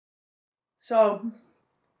So,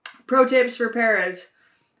 pro tips for Paras.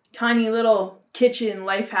 Tiny little kitchen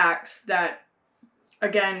life hacks that,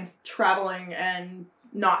 again, traveling and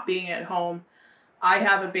not being at home. I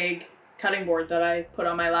have a big cutting board that I put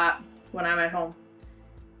on my lap when I'm at home.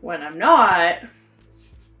 When I'm not,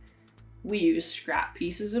 we use scrap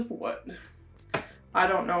pieces of wood. I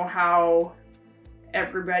don't know how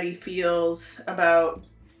everybody feels about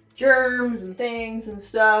germs and things and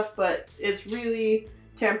stuff, but it's really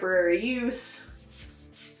temporary use.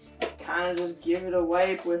 Kind of just give it a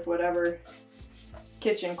wipe with whatever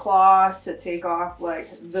kitchen cloth to take off like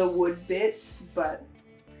the wood bits, but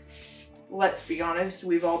let's be honest,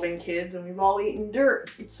 we've all been kids and we've all eaten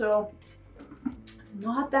dirt, so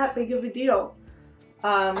not that big of a deal.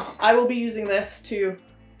 I will be using this to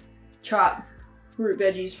chop root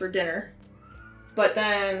veggies for dinner, but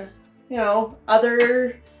then, you know,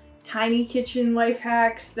 other tiny kitchen life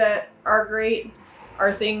hacks that are great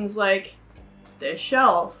are things like this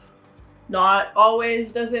shelf. Not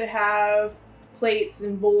always does it have plates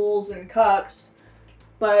and bowls and cups,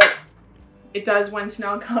 but it does when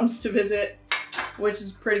Snell comes to visit, which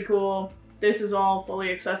is pretty cool. This is all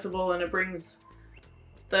fully accessible and it brings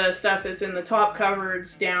the stuff that's in the top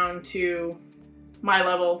cupboards down to my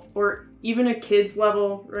level, or even a kid's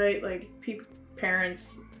level, right? Like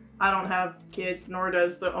parents, I don't have kids, nor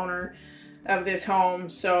does the owner of this home,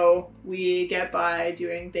 so we get by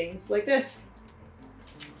doing things like this.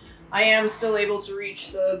 I am still able to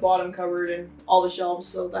reach the bottom cupboard and all the shelves,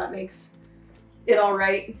 so that makes it all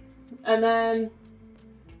right. And then,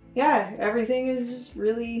 yeah, everything is just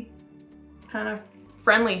really kind of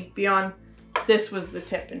friendly beyond this was the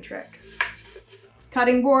tip and trick.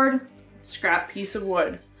 Cutting board, scrap piece of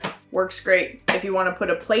wood. Works great. If you want to put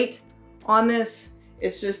a plate on this,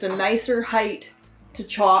 it's just a nicer height to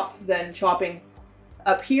chop than chopping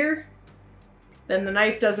up here. Then the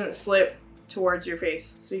knife doesn't slip towards your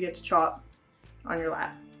face, so you get to chop on your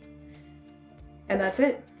lap. And that's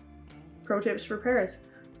it. Pro tips for Paras.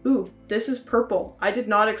 Ooh, this is purple. I did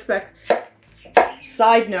not expect,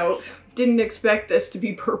 side note, didn't expect this to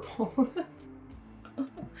be purple.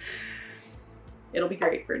 It'll be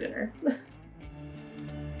great for dinner.